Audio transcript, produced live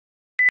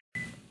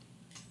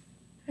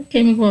I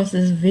came across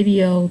this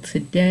video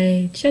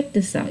today. Check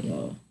this out,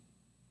 y'all.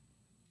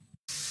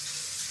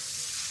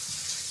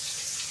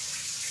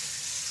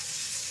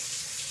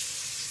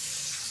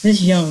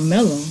 This young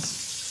Melo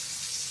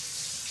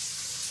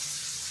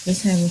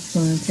just having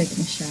fun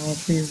taking a shower.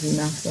 Please do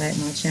not flag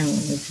my channel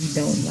if you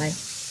don't like.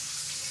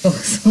 Oh,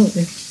 so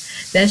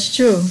that's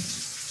true.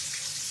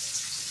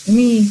 I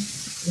mean,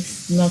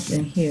 it's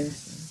nothing here.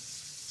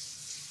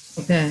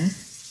 So. Okay.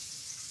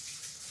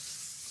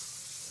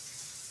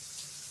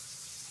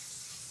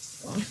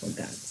 Oh, I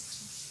forgot.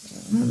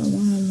 I don't know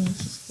why I'm not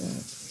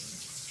subscribed.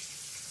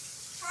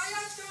 How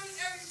y'all doing,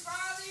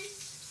 everybody?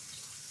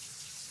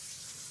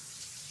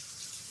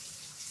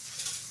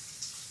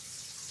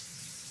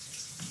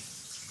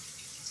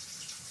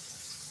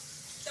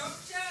 Don't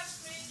judge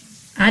me.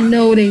 I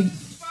know they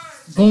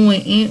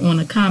going in on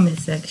the comment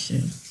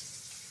section. I'm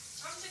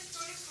just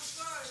doing it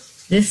for fun.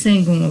 This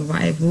ain't going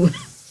viral.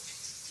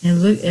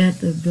 And look at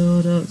the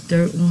build up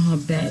dirt on her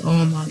back.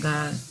 Oh my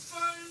God.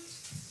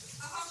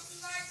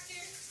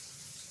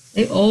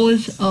 They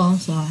always, oh, I'm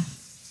sorry.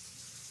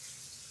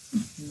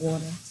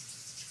 Water.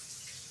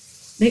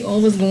 They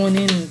always going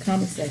in the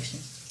comment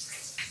section.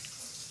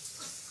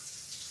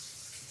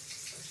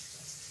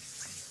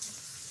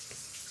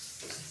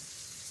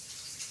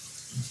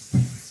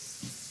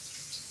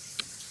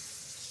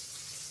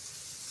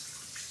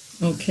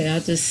 Okay, I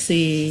just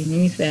see. Let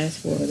me fast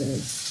forward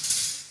this.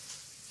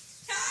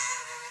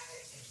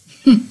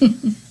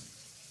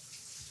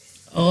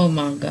 Oh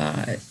my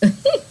God.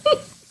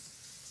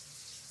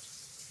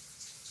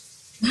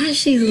 Why is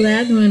she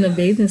laughing in a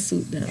bathing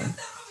suit though?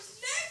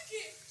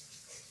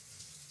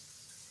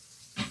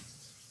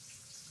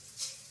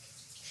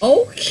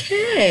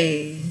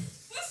 Okay.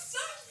 What's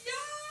up,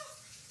 y'all?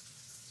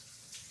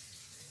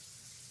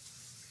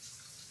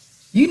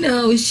 You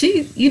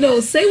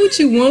know, say what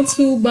you want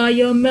to by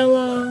your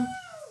Melo.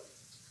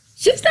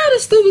 She's not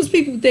as stupid as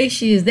people think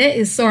she is. That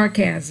is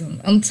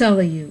sarcasm. I'm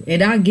telling you.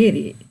 And I get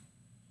it.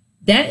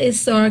 That is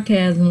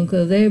sarcasm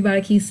because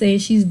everybody keeps saying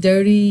she's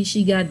dirty.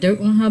 She got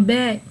dirt on her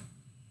back.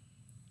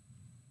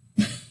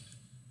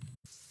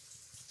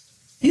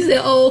 You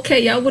said, oh, okay,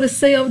 y'all want to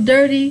say I'm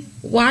dirty?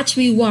 Watch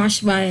me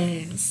wash my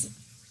ass.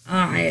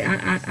 All right,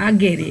 I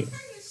get it.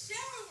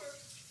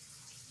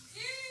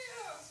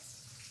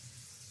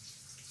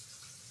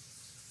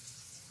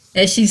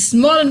 And she's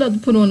smart enough to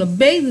put on a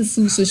bathing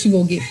suit so she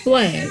won't get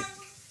flagged.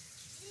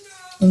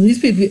 And these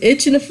people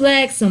itching to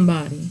flag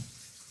somebody.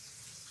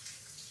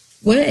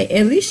 Well,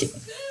 at least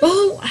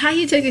oh, how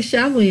you take a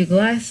shower with your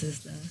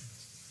glasses, though?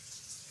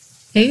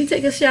 Can you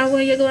take a shower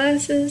with your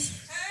glasses?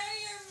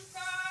 Hey,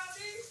 everybody.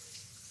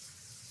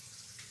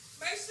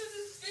 Make sure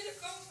this video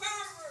go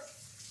viral.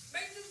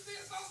 Make this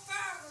video go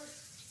viral.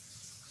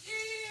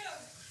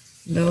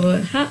 Yeah.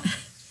 Lord, how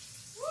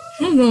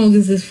long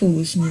is this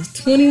foolishness?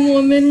 20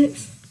 more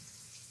minutes?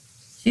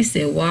 She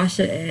said wash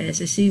her ass,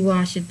 and she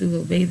washed it through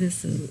her bathing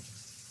suit.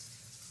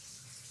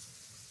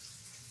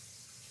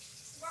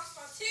 Wash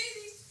my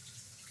titties.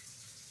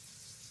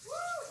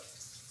 Woo.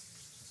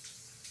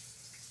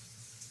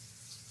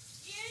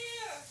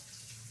 Yeah.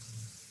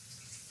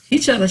 She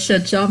trying to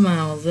shut y'all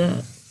mouths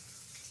up.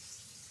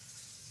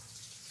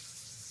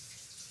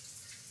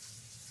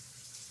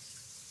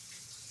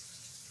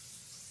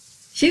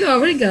 She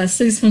already got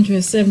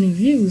 670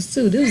 views,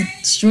 too. This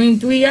was streamed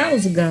 3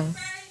 hours ago.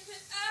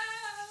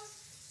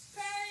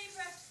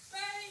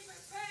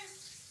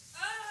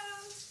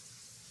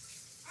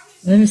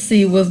 Let me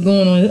see what's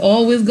going on.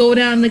 Always go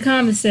down in the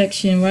comment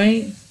section,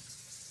 right?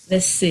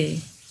 Let's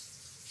see.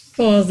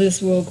 Pause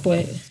this real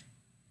quick.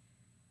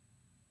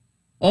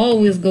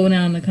 Always go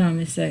down in the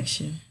comment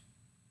section.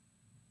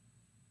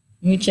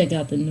 Let me check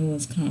out the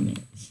newest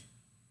comments.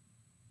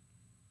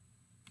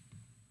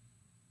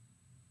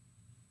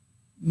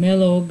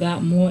 Melo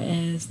got more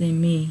ass than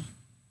me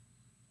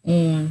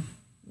on,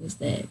 what's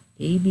that,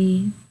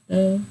 baby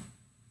stuff?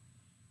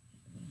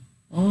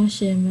 Oh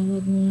shit, Melo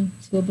going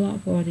to a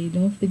block party.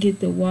 Don't forget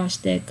to wash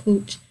that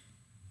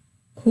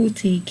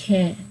cootie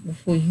cat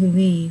before you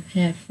leave.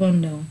 Have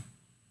fun though.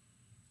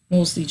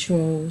 Mostly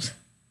trolls.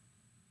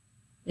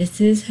 Is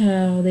this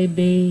how they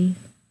bathe?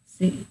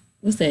 See,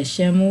 what's that,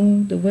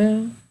 Shamu the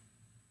well?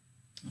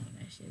 Oh,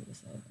 that shit was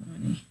so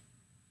funny.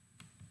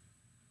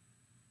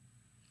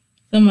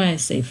 Somebody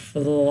say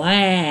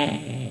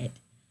flag.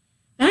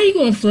 How you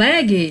gonna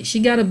flag it?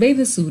 She got a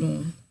bathing suit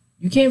on.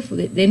 You can't.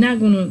 They're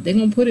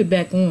gonna put it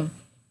back on.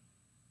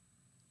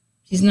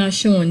 She's not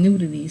showing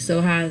nudity,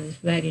 so how is it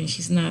flagging?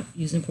 She's not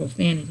using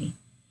profanity.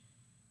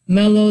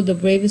 Melo, the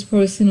bravest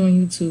person on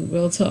YouTube.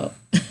 Real talk.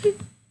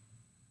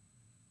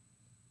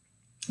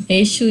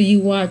 Make sure you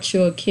watch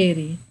your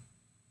kitty.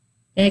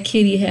 That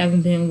kitty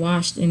haven't been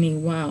washed in a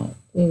while.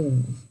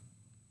 Oh,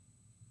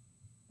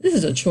 this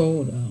is a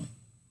troll though.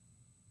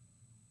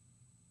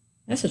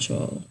 That's a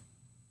troll.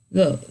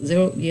 Look,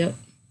 0. Yep.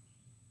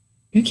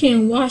 You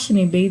can't wash in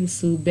a bathing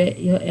suit. Bet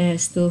your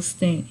ass still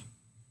stink.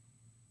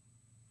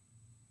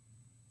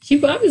 She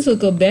probably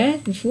took a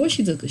bath before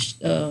she took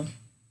a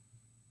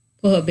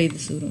put her bathing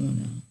suit on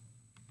now.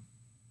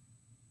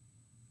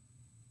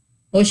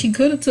 Or she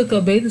could have took her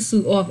bathing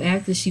suit off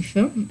after she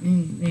filmed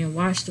and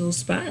washed those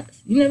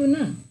spots. You never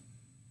know.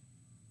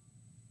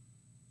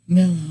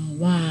 Melo,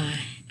 why?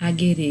 I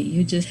get it.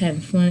 You're just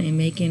having fun and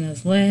making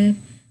us laugh.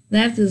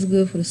 Laughter is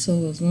good for the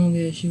soul as long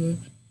as you're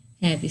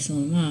happy, so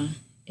am I.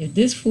 If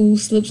this fool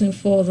slips and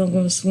falls, I'm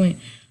going to swing.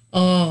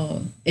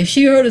 Oh, if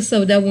she hurt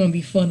herself, that wouldn't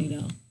be funny,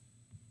 though.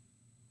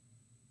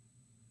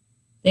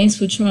 Thanks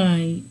for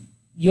trying.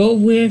 Your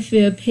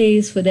welfare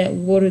pays for that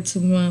water to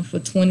run for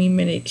 20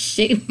 minutes.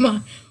 Shake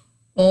my...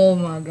 Oh,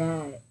 my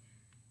God.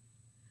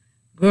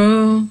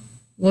 Girl,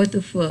 what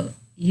the fuck?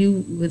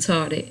 You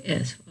retarded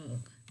as fuck.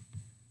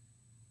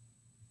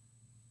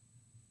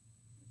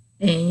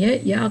 And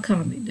yet, y'all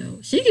comment, though.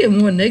 She get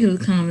more negative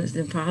comments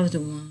than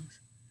positive ones.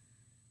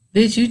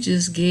 Bitch, you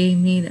just gave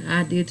me the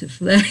idea to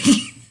flag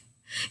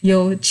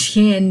your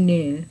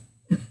channel.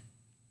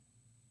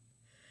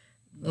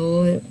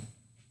 Lord.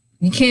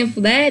 You can't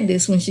flag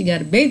this when she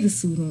got a bathing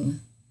suit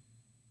on.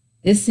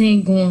 This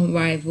ain't going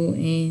rival,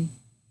 and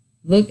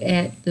look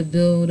at the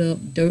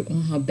build-up dirt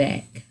on her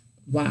back.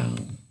 Wow.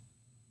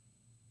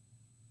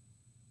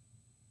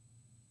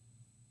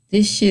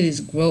 This shit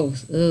is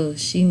gross. Ugh,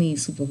 she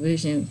needs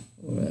supervision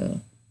for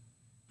real.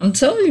 I'm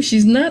telling you,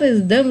 she's not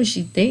as dumb as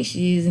she thinks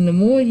she is, and the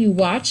more you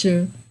watch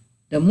her,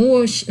 the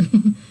more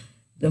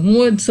the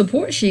more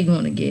support she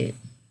gonna get.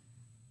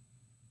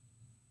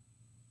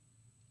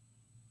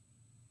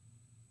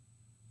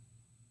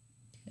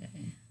 Okay.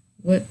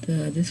 What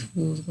this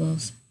fool's gonna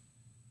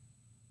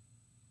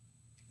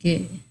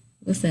get?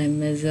 What's that,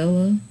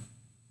 Mozilla?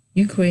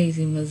 You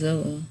crazy,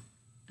 Mozilla.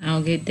 I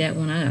don't get that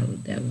one. I gotta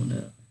look that one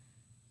up.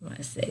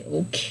 I say,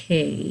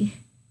 okay.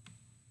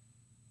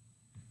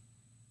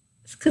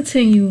 Let's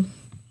continue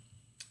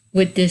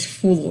with this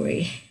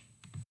foolery.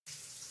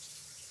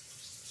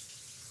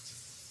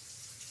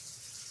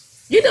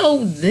 You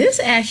know, this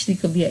actually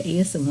could be an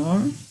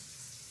ASMR.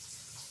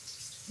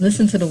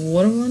 Listen to the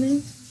water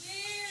running.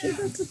 Yeah. You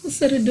got to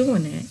consider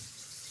doing that.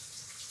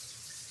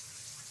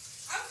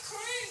 I'm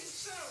clean,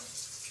 son.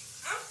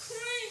 I'm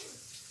clean.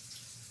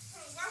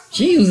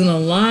 She's using a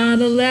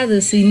lot of leather.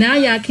 See, now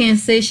y'all can't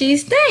say she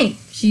stink.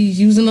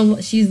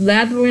 She's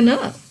lathering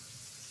up.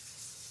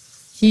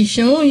 She's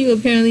showing you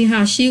apparently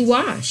how she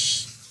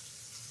wash.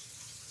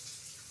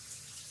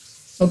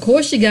 Of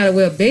course she gotta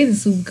wear a bathing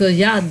suit because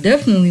y'all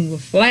definitely will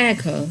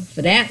flag her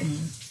for that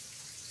one.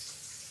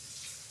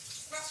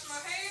 Brush my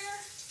hair.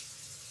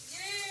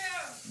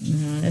 Yeah.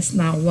 No, that's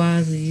not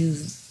wise to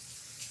use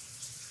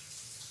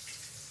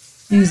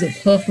a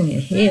puff on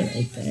your head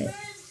like that.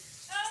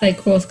 It's like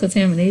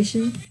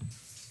cross-contamination.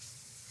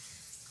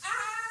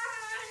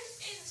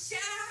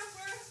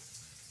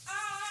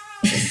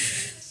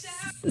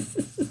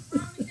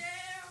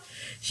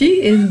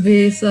 She is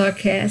being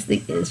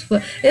sarcastic as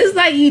fuck. It's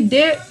like you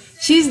dare.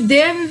 She's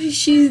damn if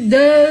she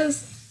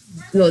does.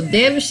 Well,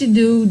 damn if she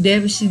do.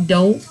 Damn if she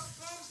don't.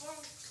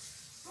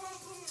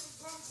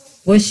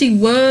 When she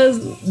was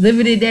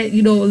living in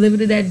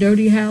that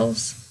dirty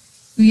house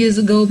 2 years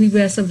ago, people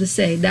had something to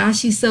say. Now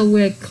she's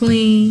somewhere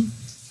clean.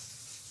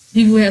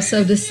 People have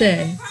something to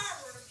say.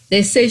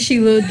 They say she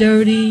looked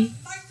dirty,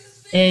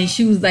 and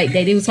she was like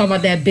they were talking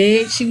about that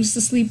bed she used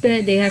to sleep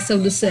at. They had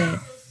something to say.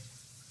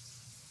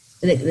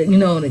 You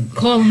know, they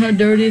calling her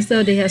dirty and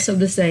stuff. They have something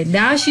to say.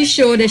 Now she's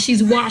sure that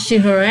she's washing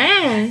her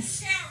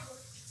ass.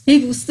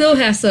 People still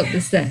have something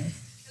to say.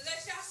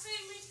 Unless y'all see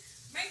me,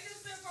 make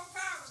this video go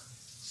viral.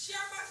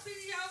 Share my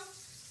video.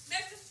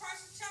 Let this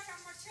person check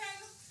out my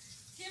channel.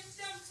 Give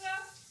thumbs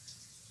up.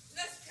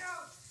 Let's go.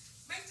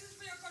 Make this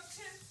video go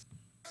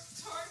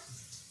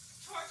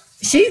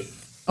 10.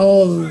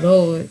 Oh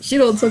Lord, she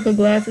don't took her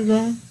glasses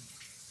off.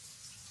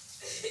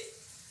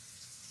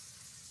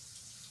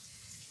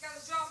 Gotta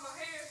draw my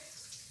hair.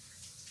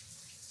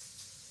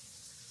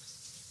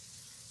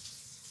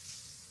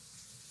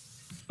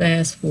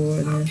 Fast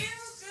forward. I feel good,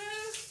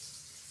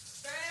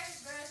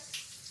 baby.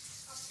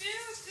 I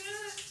feel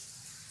good,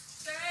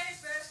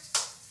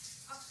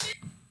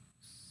 baby.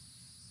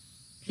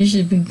 She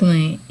should be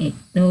playing Ain't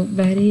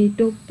Nobody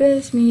Don't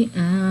Best Me.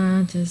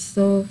 I'm just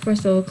so fresh,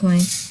 so clean.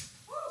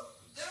 Woo,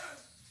 done.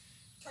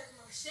 Taking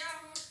my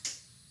shower.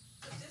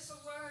 Put this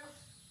away.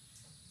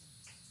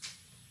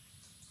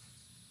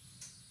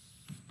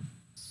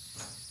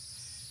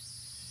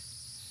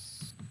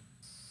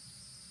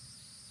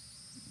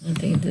 I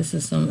think this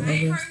is some I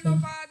ain't other hurt stuff.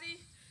 nobody,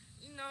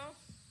 you know.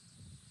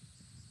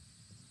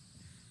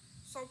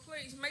 So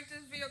please make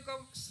this video go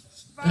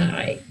viral.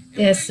 Alright, and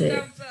that's bring it.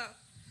 thumbs up,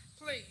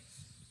 please.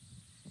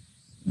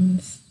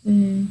 Let's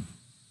see.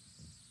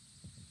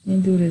 Let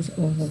me do this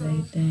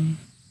overlay thing.